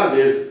thing about it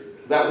is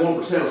that 1%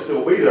 will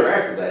still be there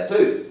after that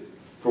too,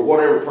 for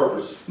whatever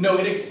purpose. No,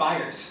 it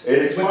expires.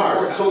 It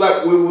expires. So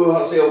that we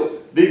will see a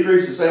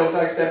decrease in sales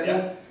tax step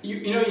one.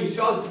 You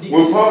saw this decrease.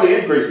 We'll probably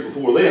increase it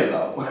before then,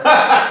 though.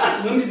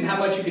 Limited in how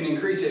much you can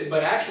increase it,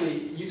 but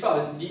actually you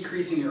saw a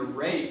decrease in your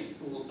rate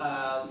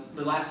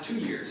the last 2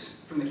 years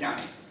from the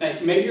county. Now,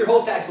 maybe your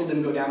whole tax bill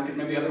didn't go down because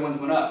maybe other ones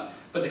went up,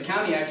 but the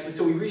county actually.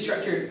 So we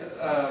restructured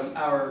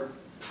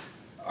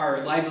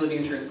our liability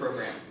insurance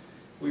program.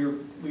 We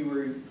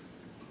were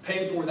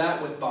paying for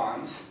that with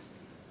bonds,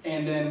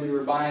 and then we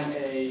were buying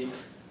a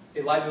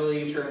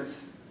liability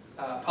insurance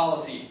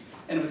policy,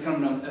 and it was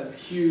coming on a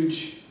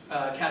huge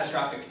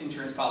catastrophic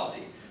insurance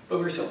policy. But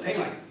we were still paying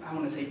like, I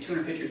want to say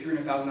 $250,000 or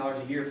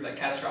 $300,000 a year for that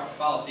catastrophic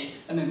policy,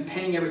 and then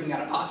paying everything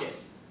out of pocket.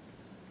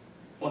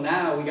 Well,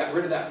 now we got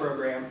rid of that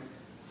program,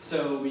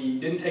 so we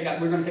didn't take out.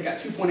 We're going to take out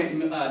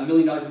 $2.8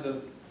 million worth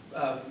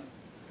of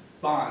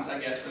bonds, I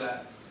guess, for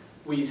that.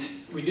 We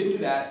didn't do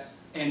that.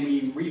 And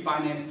we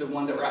refinanced the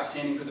ones that were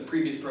outstanding for the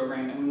previous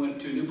program, and we went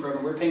to a new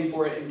program. We're paying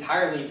for it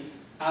entirely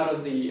out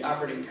of the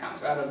operating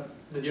accounts, out of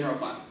the general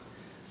fund.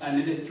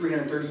 And it is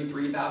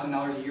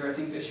 $333,000 a year, I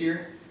think, this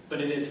year.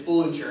 But it is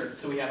full insurance,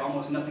 so we have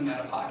almost nothing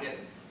out of pocket.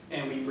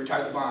 And we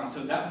retired the bond.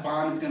 So that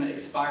bond is going to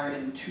expire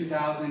in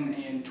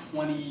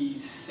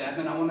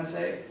 2027, I want to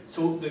say.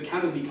 So the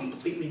county will be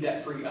completely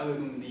debt-free other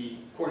than the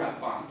courthouse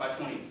bonds by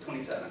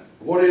 2027.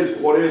 What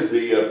is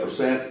the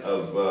percent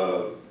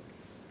of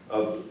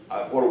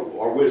what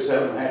are we,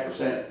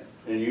 7.5%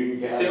 in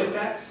Union County? Sales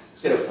tax?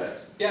 Sales tax.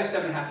 Yeah, it's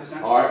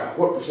 7.5%. All right,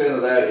 what percent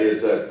of that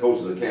is,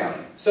 goes to the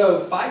county?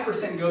 So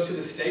 5% goes to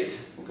the state.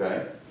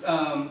 Okay,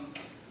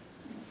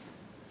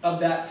 Of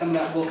that, some of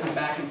that will come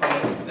back in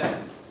probably that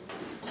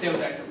sales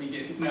tax that we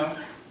get, no?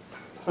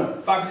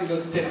 5%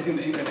 goes to the state, I think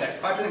the income tax,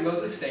 5% goes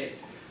to the state.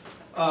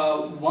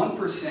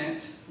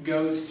 1%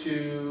 goes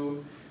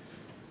to,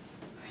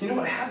 you know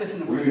what, I have this in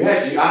the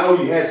presentation. I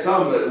know you had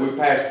some that we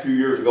passed a few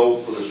years ago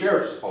for the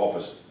sheriff's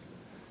office.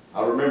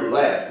 I remember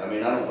that. I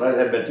mean, that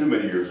hadn't been too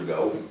many years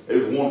ago. It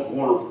was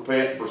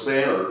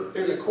 1% or.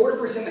 There's a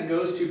 1/4% that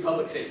goes to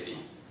public safety,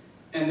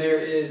 and there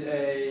is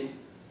a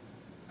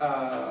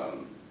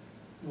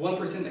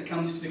 1% that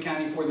comes to the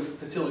county for the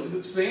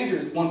facility. So the answer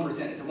is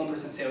 1%. It's a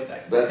 1% sales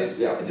tax.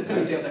 It's a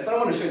penny sales tax. But I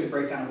want to show you the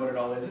breakdown of what it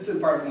all is. This is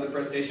part of another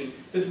presentation.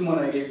 This is the one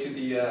I gave to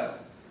the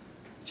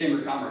Chamber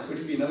of Commerce, which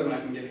would be another one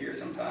I can give here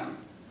sometime.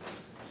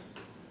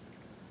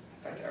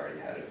 In fact, I already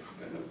had it.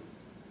 But no.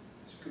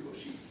 It's Google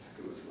Sheets,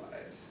 Google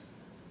Slides.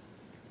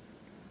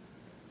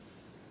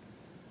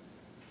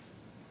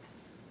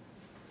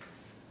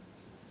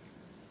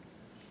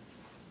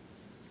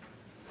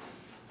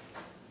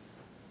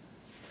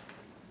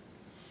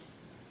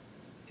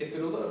 If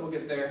it'll load, we'll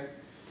get there.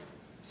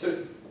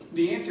 So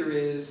the answer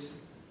is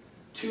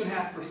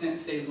 2.5%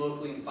 stays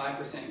locally and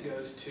 5%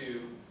 goes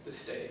to the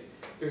state.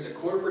 There's a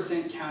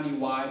 1/4%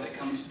 county-wide that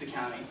comes to the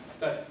county.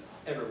 That's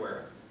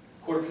everywhere.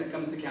 1/4%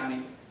 comes to the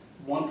county.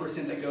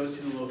 1% that goes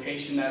to the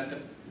location that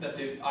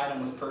the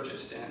item was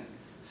purchased in.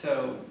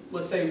 So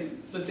let's say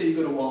you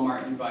go to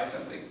Walmart and you buy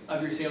something.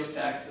 Of your sales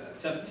tax,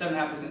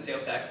 7.5%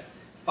 sales tax,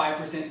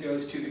 5%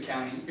 goes to the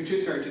county,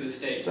 or to the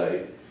state.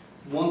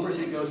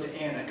 1% goes to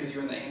Anna because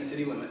you're in the Anna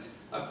city limits.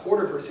 A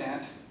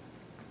 1/4%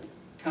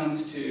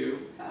 comes to,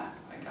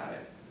 I got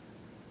it.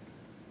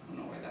 I don't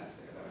know why that's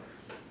there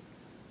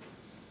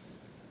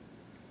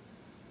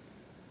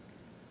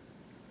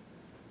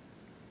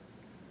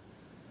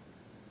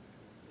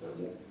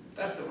though.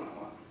 That's the one I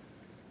want.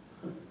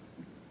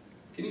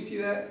 Can you see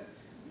that?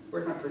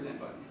 Where's my present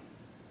button?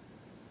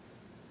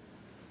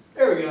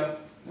 There we go.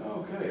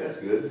 Okay, that's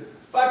good.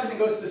 5%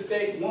 goes to the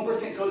state,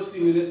 1% goes to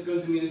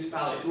the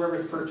municipality, so wherever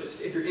it's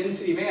purchased. If you're in the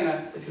city of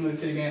Anna, it's going to go to the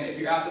city of Anna. If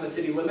you're outside the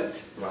city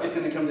limits, it's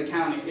going to come to the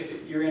county.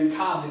 If you're in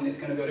Cobden, it's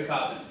going to go to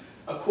Cobden.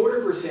 A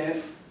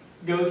 1/4%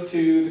 goes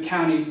to the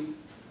county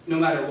no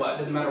matter what.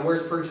 Doesn't matter where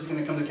it's purchased, it's going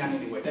to come to the county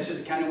anyway. That's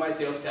just a countywide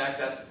sales tax.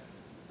 That's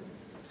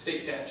state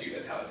statute.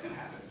 That's how it's going to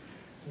happen.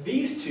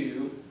 These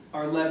two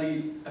are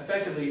levied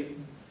effectively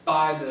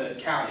by the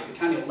county. The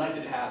county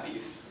elected to have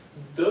these.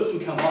 Those can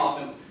come off.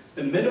 And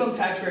the minimum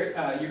tax rate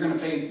you're going to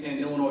pay in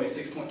Illinois is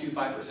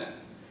 6.25%.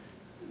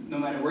 No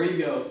matter where you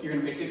go, you're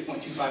going to pay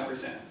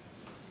 6.25%.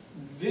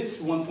 This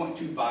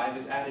 1.25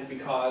 is added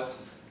because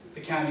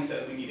the county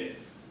said we need it.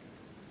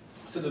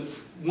 So the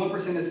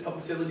 1% is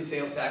public facility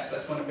sales tax.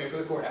 That's going to pay for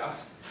the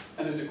courthouse.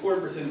 And there's a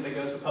 1/4% that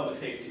goes for public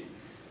safety.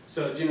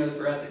 So generally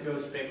for us, it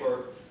goes to pay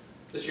for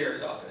the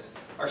sheriff's office.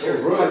 Our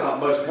sheriff's really not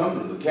much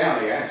coming to the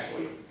county,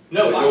 actually.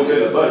 No, it goes in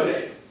the budget.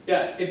 State.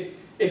 Yeah,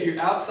 if you're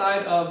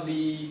outside of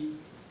the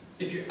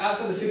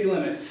city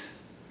limits,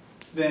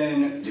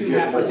 then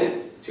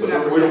 2.5%. We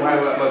don't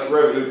have that much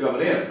revenue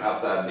coming in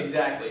outside the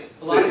exactly.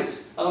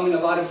 cities. A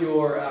lot of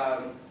your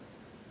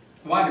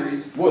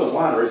wineries. Well, the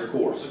wineries, of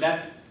course. So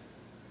that's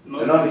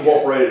most and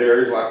unincorporated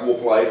areas like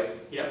Wolf Lake.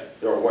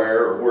 Yep. Or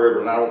wherever,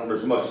 and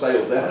there's much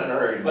sales down in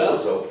there anymore. Well,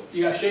 so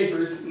you got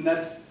Schaefer's, and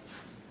that's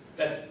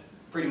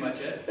pretty much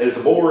it. Is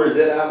the border, is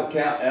it out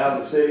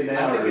of the city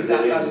now, or is it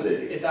in the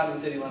city? It's out of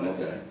the city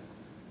limits. Okay.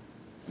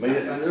 I mean,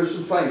 there's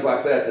some things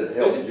like that help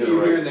generate. There's a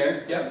few here and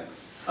there, yep.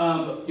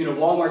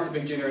 Walmart's a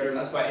big generator, and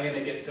that's why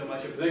Anna gets so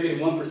much of it. They're getting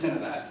 1%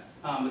 of that.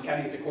 The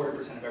county gets a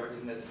 1/4% of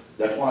everything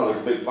That's why there's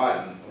a big fight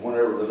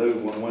whenever the new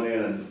one went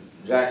in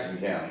Jackson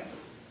County.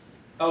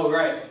 Oh,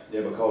 right.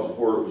 Yeah, because of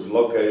where it was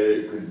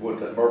located, it went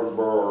to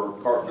Murfreesboro or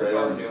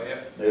Carbondale.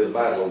 Yep. There was a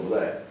battle over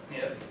that.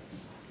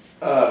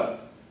 Yep.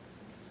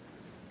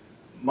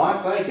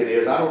 My thinking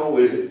is, I don't know,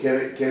 can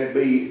it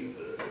be,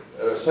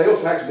 sales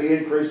tax be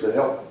increased to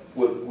help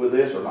with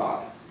this or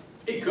not?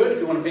 It could if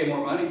you want to pay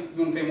more money, if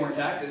you want to pay more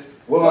taxes.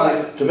 Well,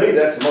 I mean, to me,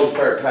 that's the most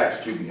fair tax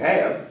that you can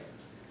have.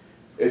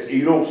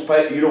 You don't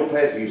pay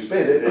it till you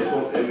spend it. It's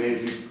going, I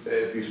mean,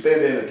 if you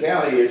spend it in the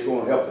county, it's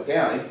going to help the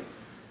county.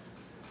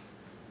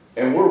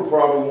 And we're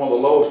probably one of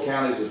the lowest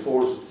counties as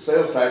far as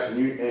sales tax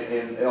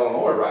in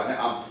Illinois right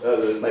now,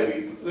 other than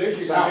maybe There's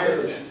your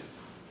comparison.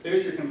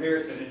 There's your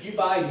comparison. If you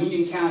buy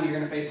Union County, you're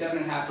going to pay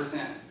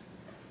 7.5%.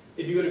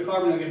 If you go to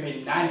Carbon, you're going to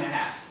pay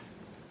 9.5%.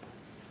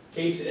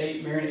 Cape's at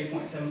 8, Marion at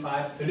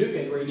 8.75. Paducah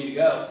is where you need to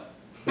go.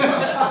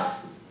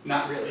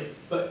 Not really,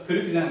 but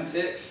Paducah's down at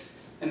 6,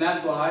 and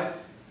that's why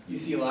you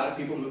see a lot of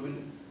people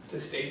moving to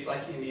states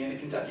like Indiana,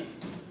 Kentucky.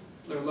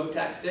 They're low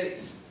tax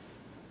states.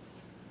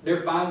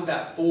 They're fine with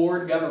that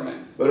forward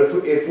government. But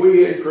if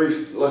we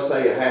increase, let's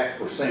say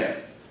 0.5%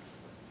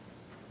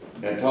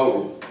 in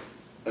total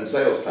in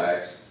sales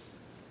tax,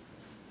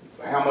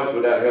 how much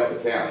would that help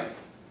the county?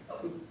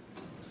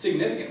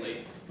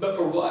 Significantly, but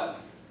for what?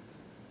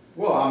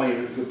 Well, I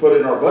mean, to put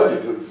in our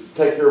budget to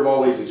take care of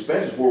all these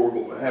expenses where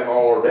we're gonna have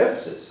all our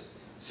deficits.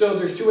 So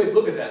there's two ways to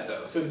look at that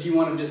though. So do you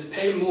want to just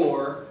pay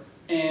more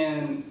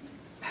and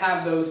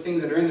have those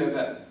things that are in there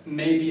that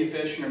may be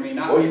efficient or may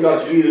not Well, be you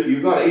got efficient?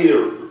 you got to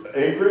either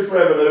increase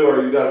revenue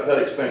or you got to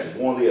cut expenses,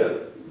 one or the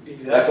other.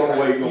 Exactly. That's the only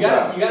right. way you're gonna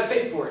balance. You got to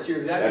pay for it, so you're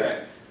exactly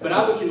right. But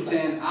I would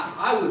contend,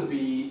 I would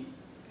be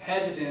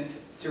hesitant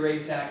to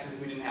raise taxes if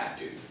we didn't have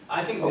to.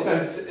 I think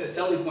this is a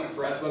selling point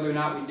for us, whether or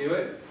not we do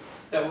it,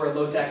 that we're a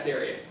low tax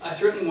area. I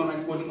certainly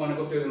wouldn't want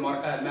to go through the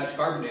match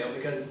Carbondale,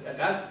 because at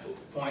that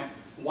point,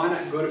 why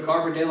not go to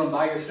Carbondale and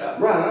buy your stuff?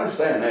 Right, I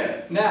understand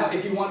that. Now,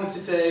 if you wanted to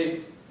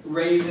say,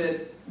 raise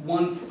it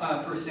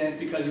 1%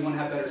 because you want to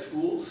have better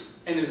schools,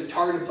 and there's a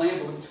targeted plan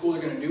for what the schools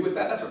are going to do with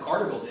that, that's what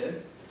Carterville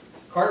did.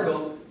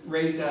 Carterville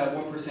raised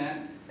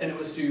 1%, and it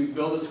was to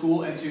build a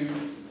school and to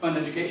fund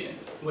education.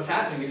 What's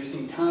happening is you're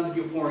seeing tons of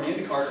people pouring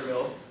into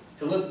Carterville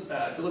to live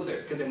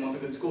there because they want a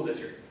good school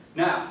district.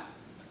 Now,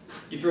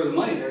 you throw the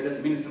money there, it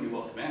doesn't mean it's going to be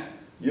well spent.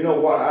 You know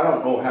what, I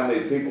don't know how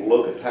many people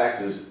look at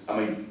taxes, I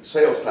mean,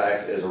 sales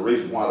tax as a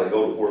reason why they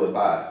go to where they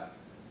buy.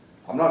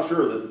 I'm not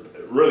sure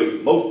that,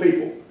 really, most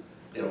people,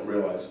 They don't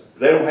realize.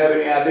 they don't have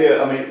any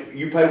idea. I mean,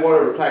 you pay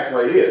whatever the tax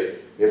rate is.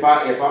 If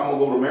I'm gonna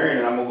go to Marion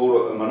and I'm gonna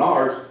go to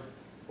Menards,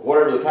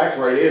 whatever the tax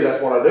rate is,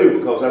 that's what I do,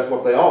 because that's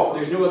what they offer.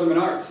 There's no other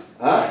Menards.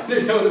 Huh?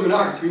 There's no other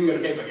Menards. We can go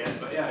to Cape, I guess,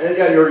 but yeah. And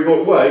yeah, you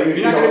go, well, You're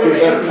not going to go to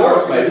better any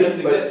choice Menards because it maybe,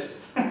 doesn't but,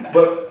 exist.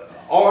 but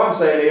all I'm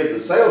saying is the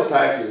sales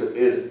tax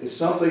is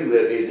something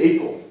that is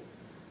equal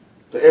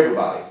to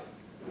everybody.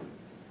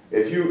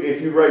 If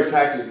you raise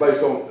taxes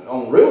based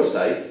on real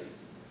estate,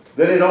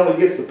 then it only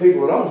gets the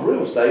people that owns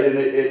real estate, and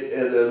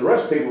the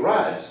rest of the people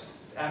rides.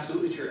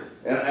 Absolutely true.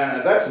 And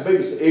that's the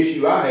biggest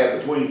issue I have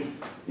between,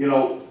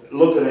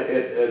 looking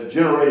at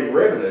generating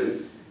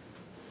revenue,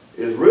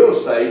 is real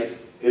estate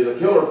is a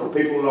killer for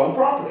people that own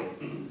property.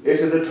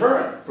 It's a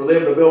deterrent for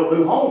them to build a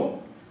new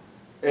home.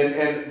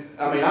 And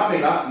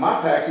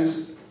my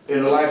taxes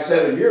in the last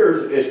 7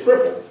 years is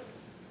tripled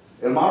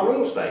in my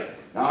real estate.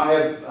 Now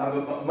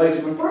I've made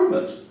some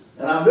improvements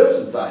and I've built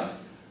some things,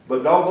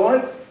 but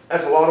doggone it,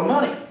 that's a lot of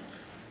money.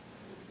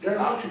 Darren,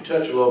 why don't you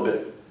touch a little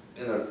bit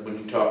when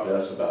you talk to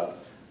us about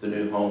the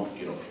new home?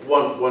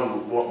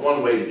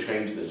 One way to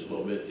change this a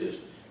little bit is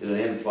an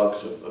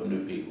influx of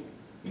new people,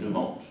 new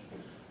homes.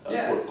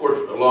 Yeah. Of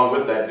course, along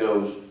with that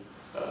goes,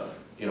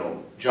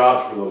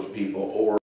 jobs for those people, or